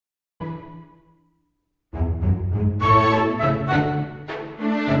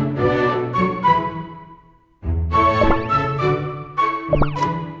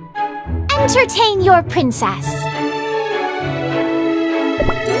Entertain your princess.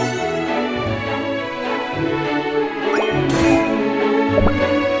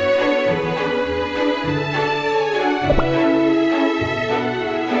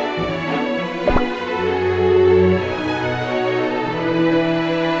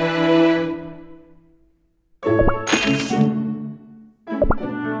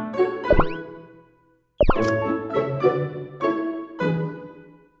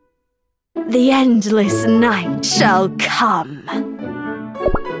 The endless night shall come.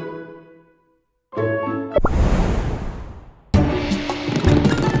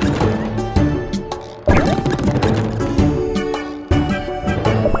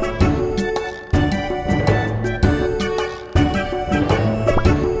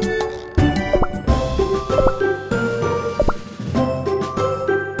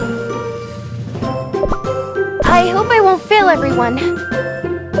 I hope I won't fail everyone.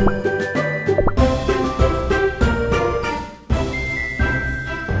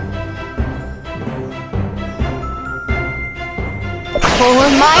 For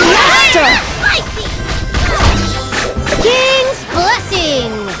my master! King's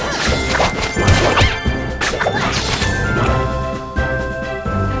blessing!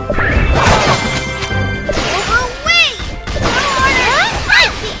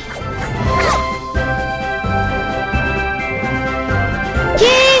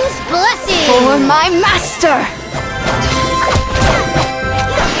 King's blessing! For my master!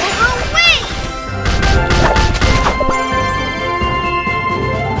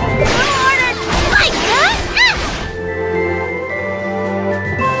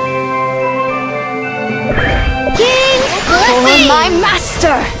 For my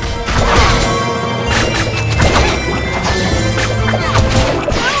master!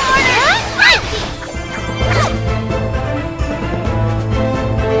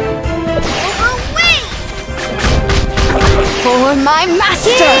 For my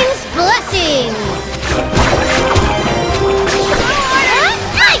master! King's blessing!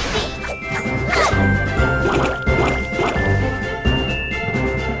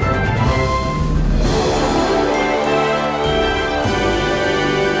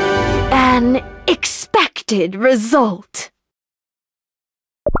 An expected result.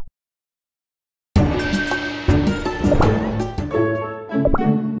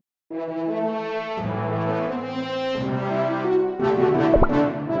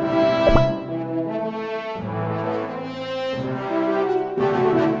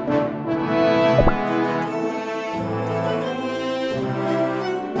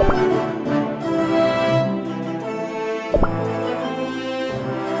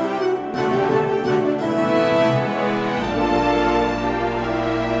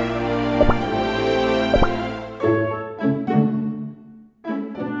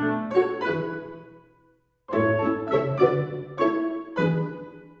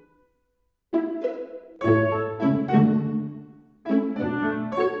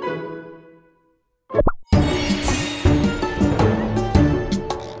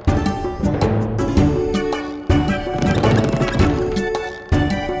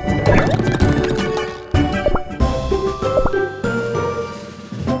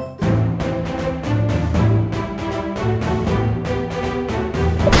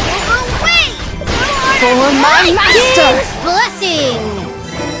 For my master! King's blessing!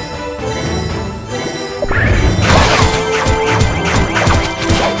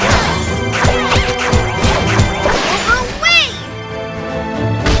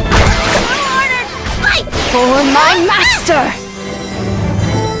 For my master!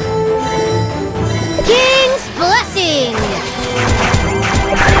 King's blessing!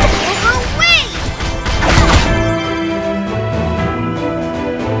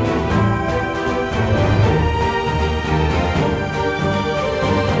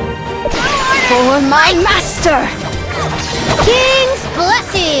 For my master! King's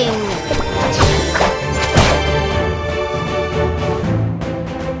blessing!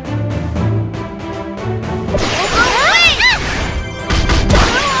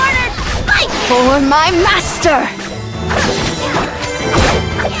 For my master!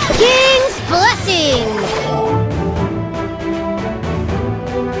 King's blessing!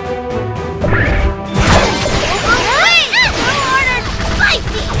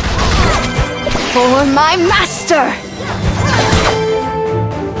 For my master!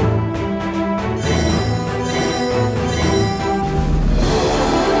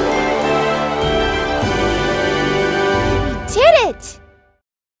 We did it!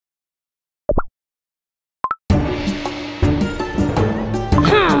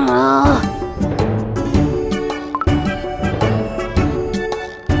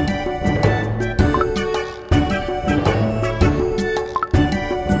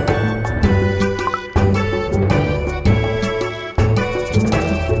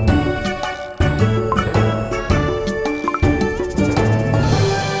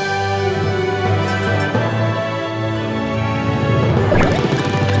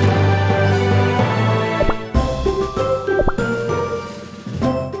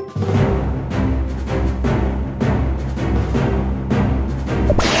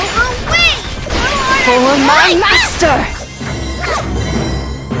 my master!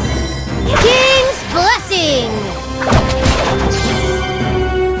 King's blessing!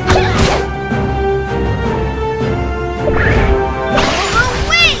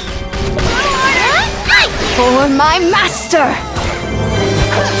 For my master!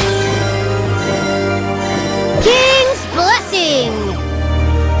 King's blessing!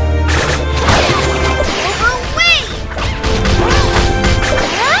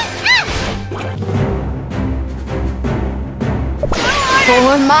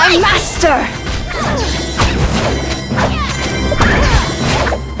 For my master!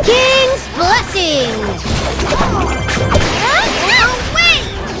 King's blessing!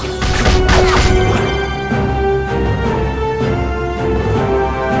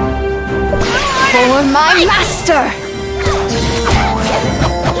 For my master!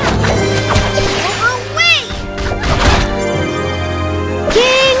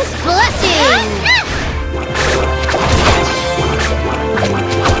 King's blessing!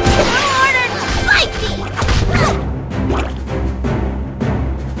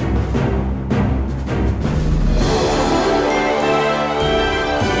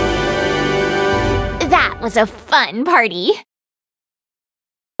 That was a fun party.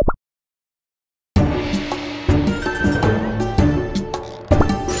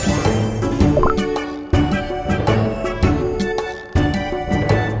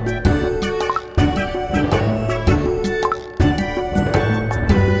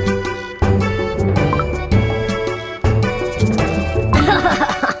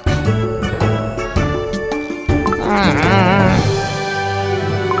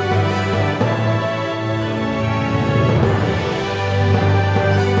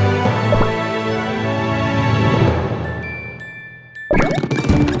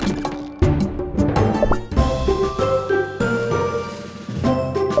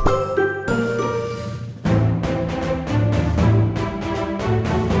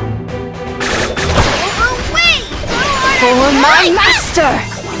 For my master!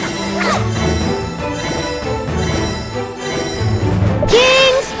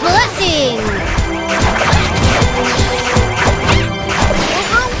 King's blessing!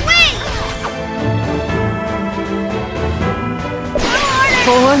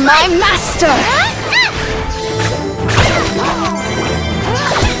 For my master!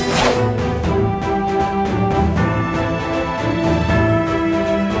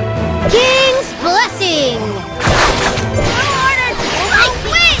 King's blessing!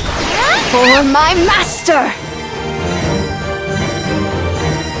 For my master!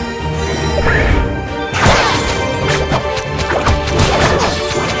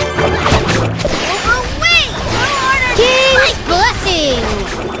 King's blessing!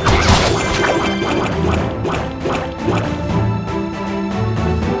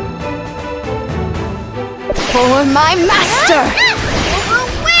 For my master!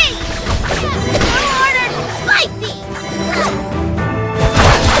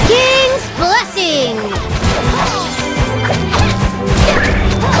 King's blessing!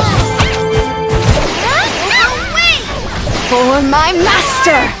 For my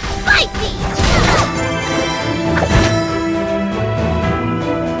master!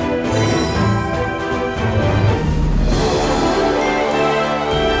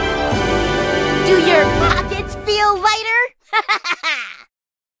 Do your pockets feel lighter?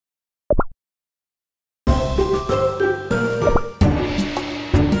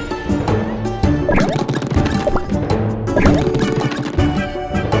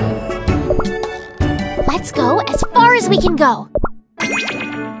 Let's go as far as we can go.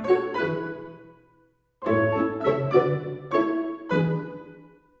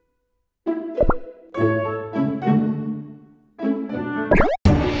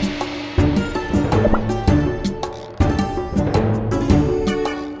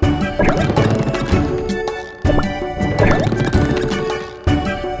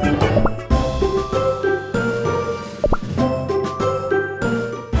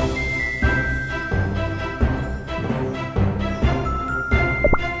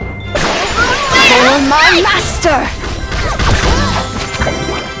 For my master!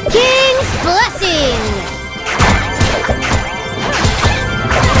 King's blessing!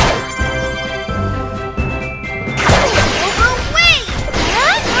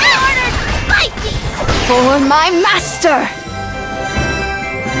 For my master!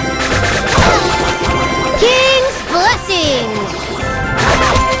 King's blessing!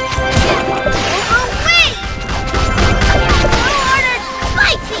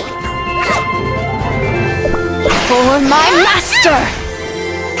 For my master!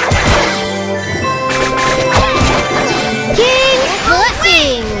 King's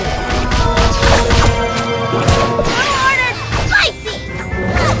blessing!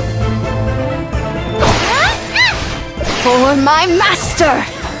 For my master!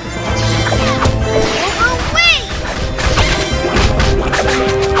 Away!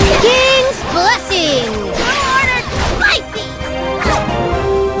 King's blessing! Ordered spicy!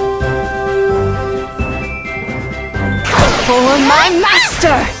 For my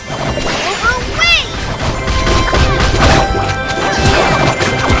master! Away!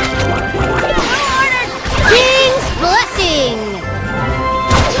 Ordered King's blessing!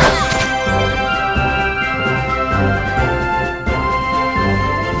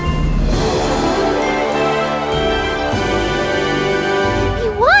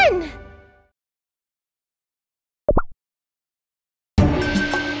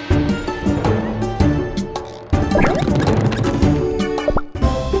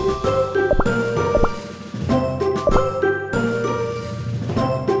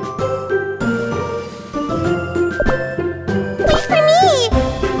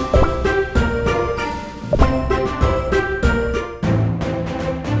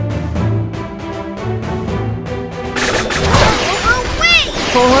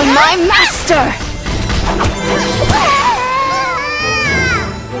 For my master!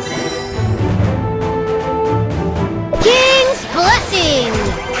 King's blessing!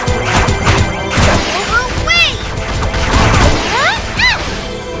 Away!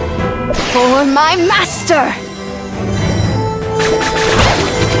 For my master!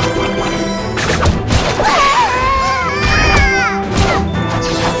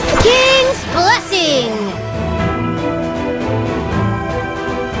 King's blessing!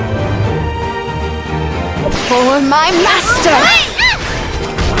 For my master!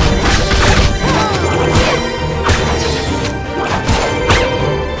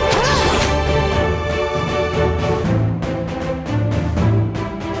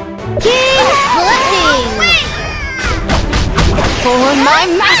 King's blessing! For my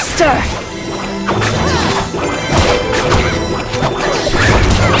master!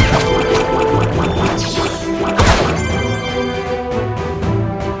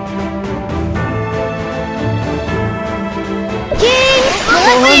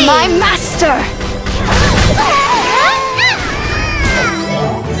 For my master!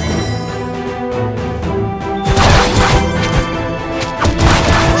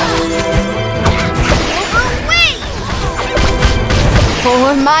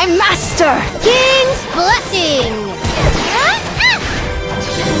 For my master! King's blessing!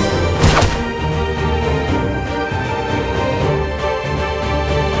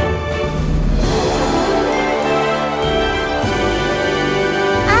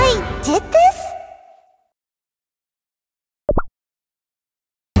 Did this?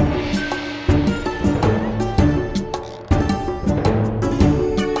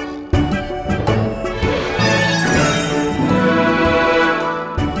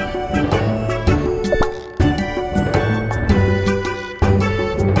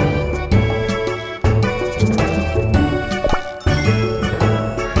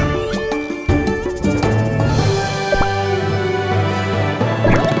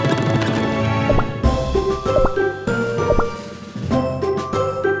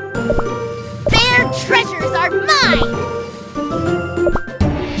 Treasures are mine!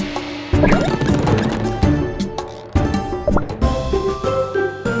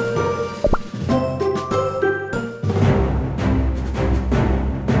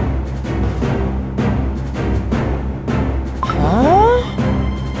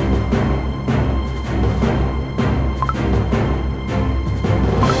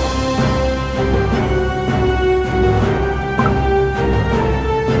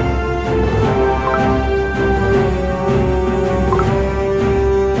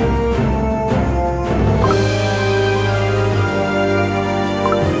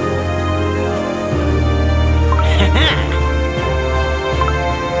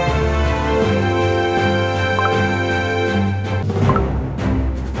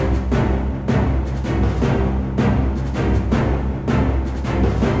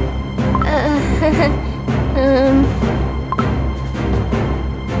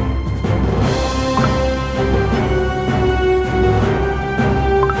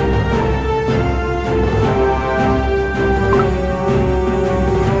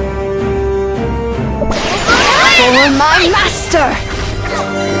 For my master!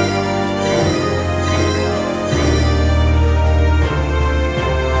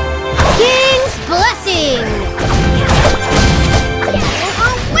 King's blessing!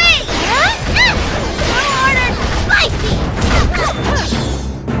 Away! Ordered spicy!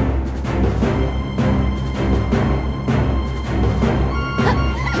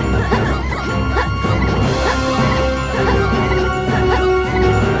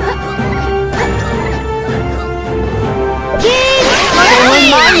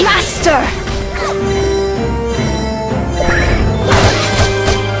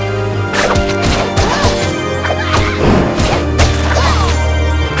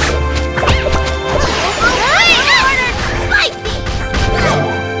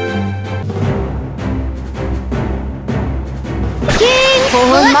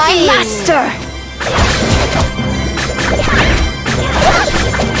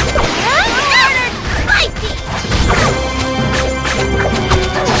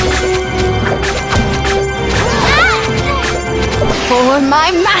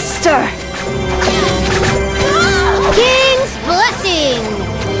 master! King's blessing!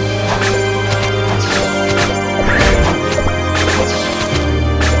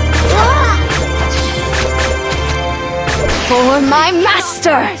 For my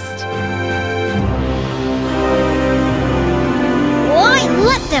masters! Why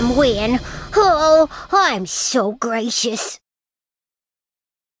let them win? Oh, I'm so gracious.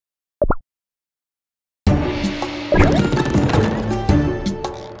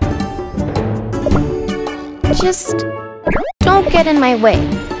 Just don't get in my way.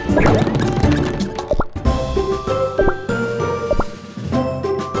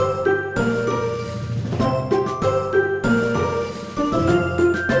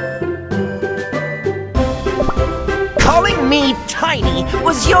 Calling me tiny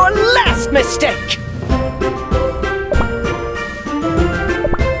was your last mistake!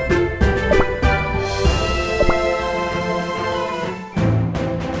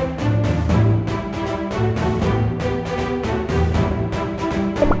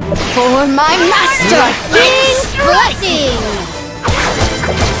 For my master! King's blessing!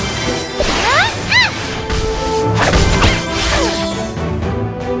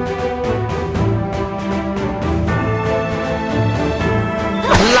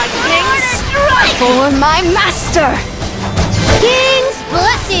 Lightning strike! For my master! King's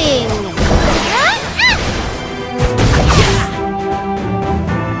blessing!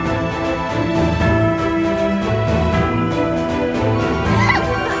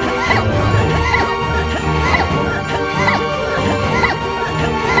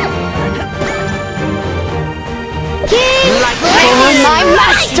 For my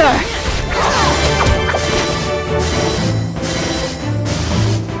master!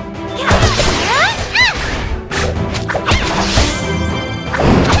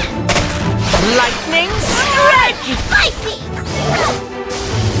 Lightning strike! Spicy!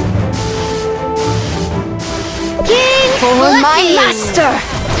 For my master!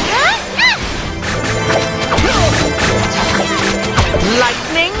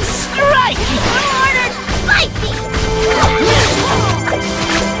 Lightning strike! Ordered spicy!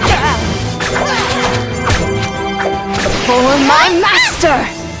 For my master!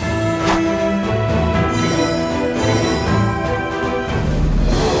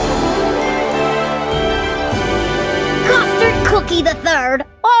 Custard Cookie the Third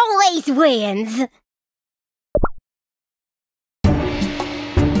always wins!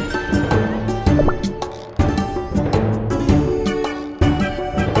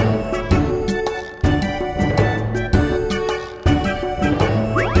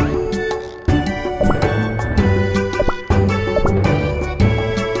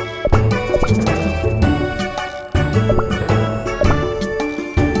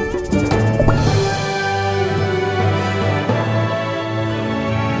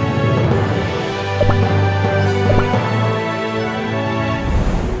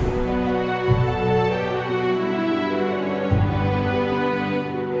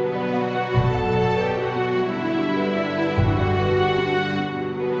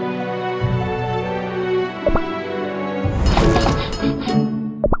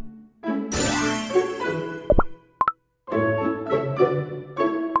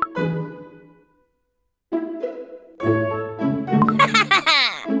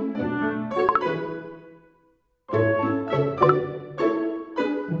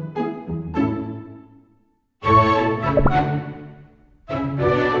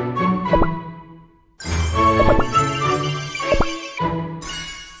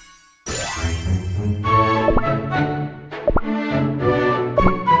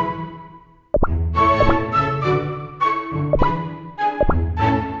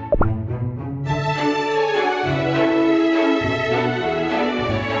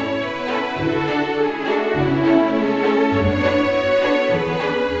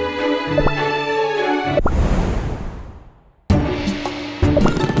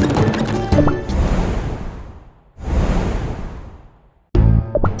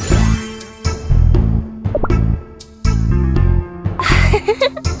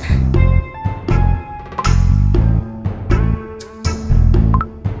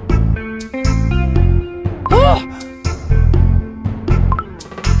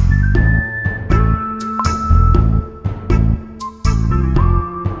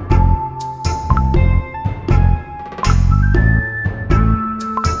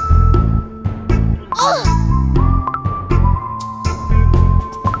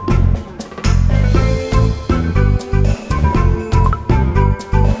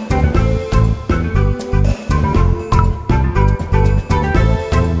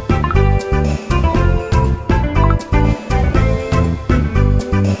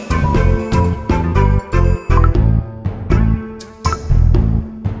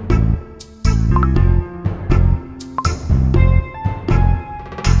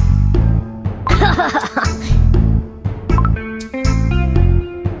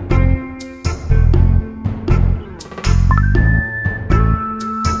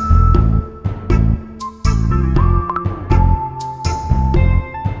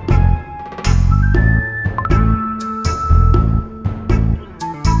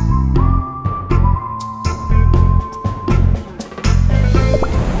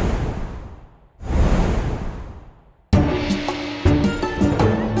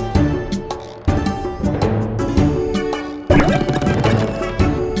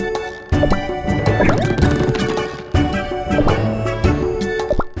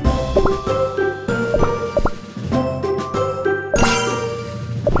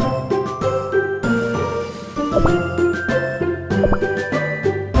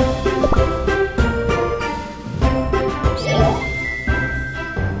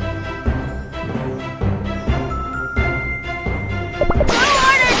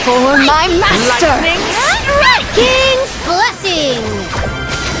 For my master! Lightning strike! King's blessing!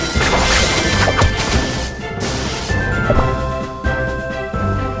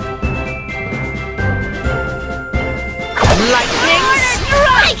 Lightning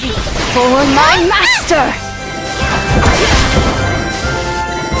strike! For my master!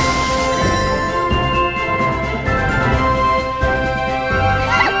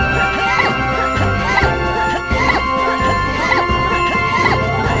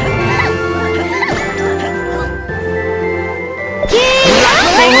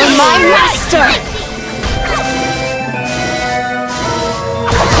 For my master!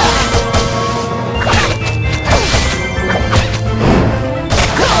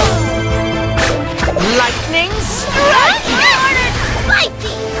 Lightning strike!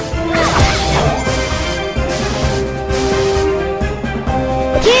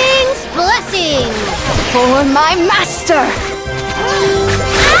 King's blessing! For my master!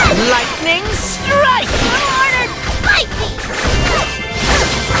 Lightning strike!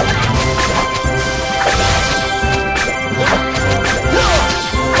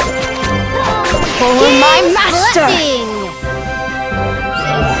 For my master! Blessing!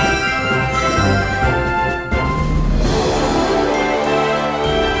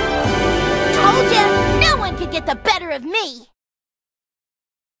 Told ya, no one could get the better of me.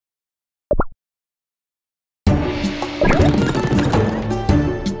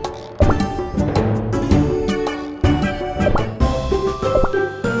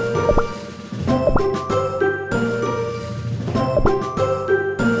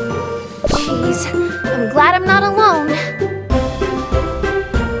 Jeez, I'm glad I'm not alone.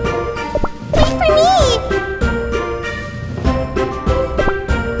 Wait for me.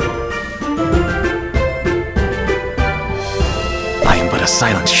 I am but a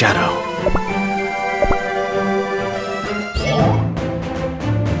silent shadow.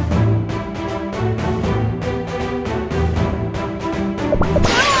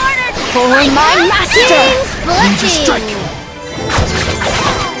 For my master! Ninja strike!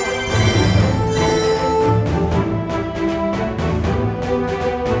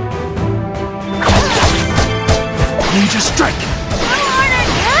 Ninja strike!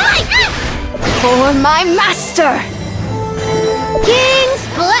 For my master! King's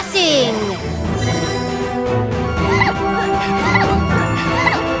blessing!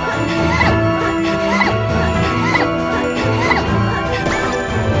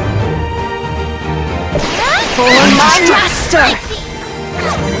 For my master!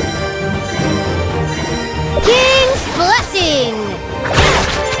 King's blessing!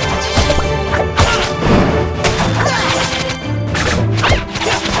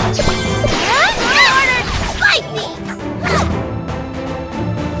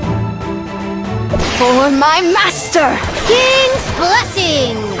 For my master! King's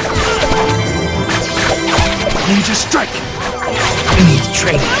blessing! Ninja strike! Need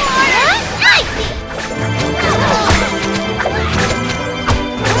training.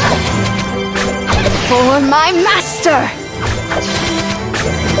 For my master!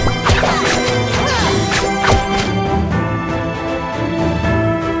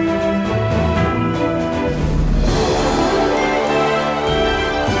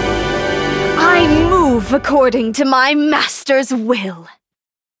 I move according to my master's will.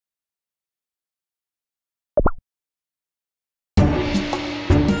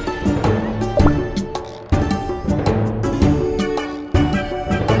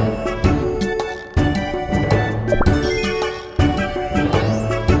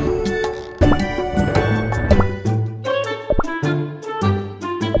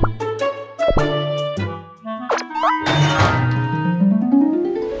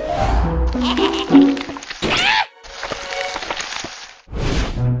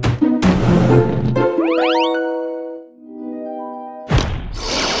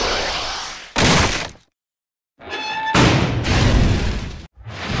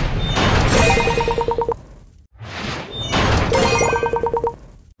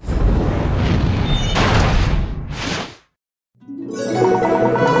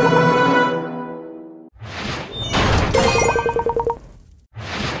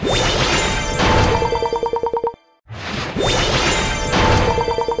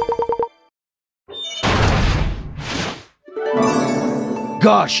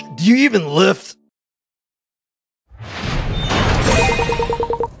 Gosh, do you even lift?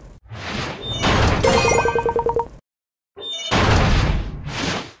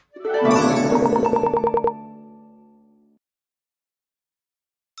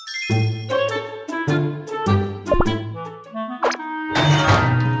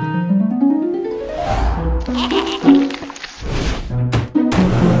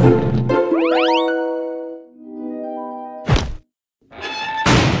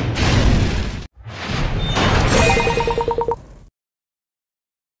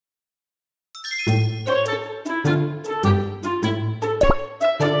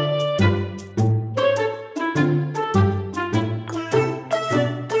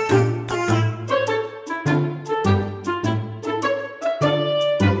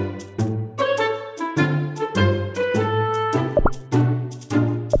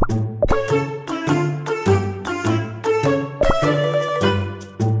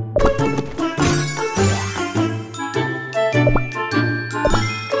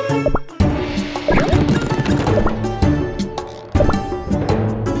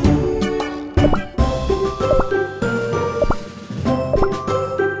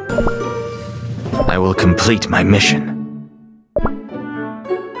 I will complete my mission.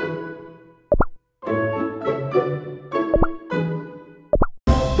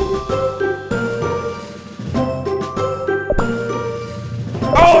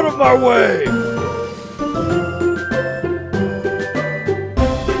 Out of my way!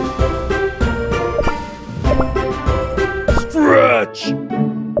 Stretch!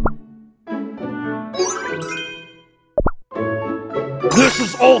 This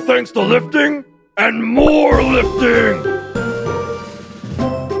is all thanks to lifting and more lifting!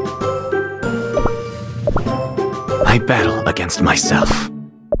 I battle against myself.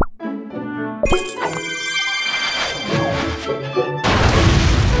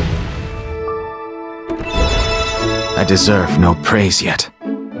 I deserve no praise yet.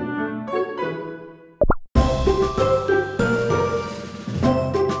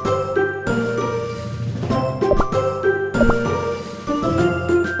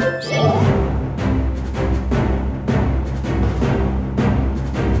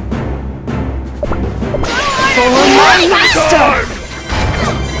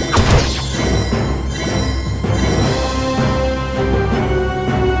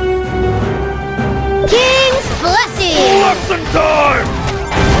 Lesson time!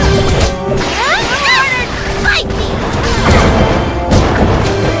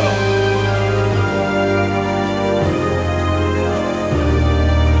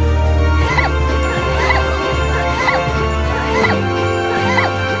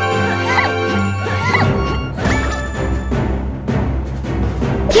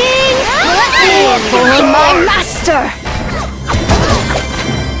 For my master!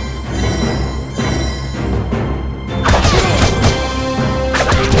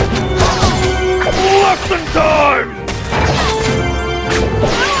 Lesson time!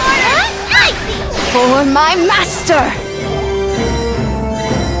 For my master!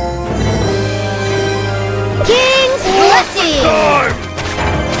 King's blessing! Time!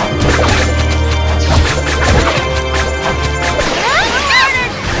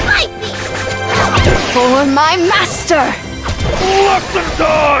 For my master! Lesson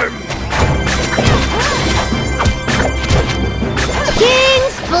time!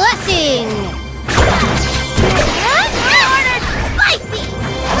 King's blessing!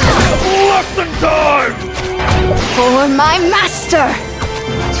 Lesson time! For my master!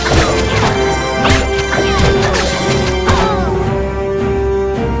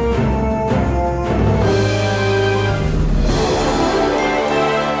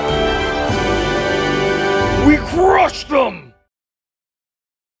 We crushed them!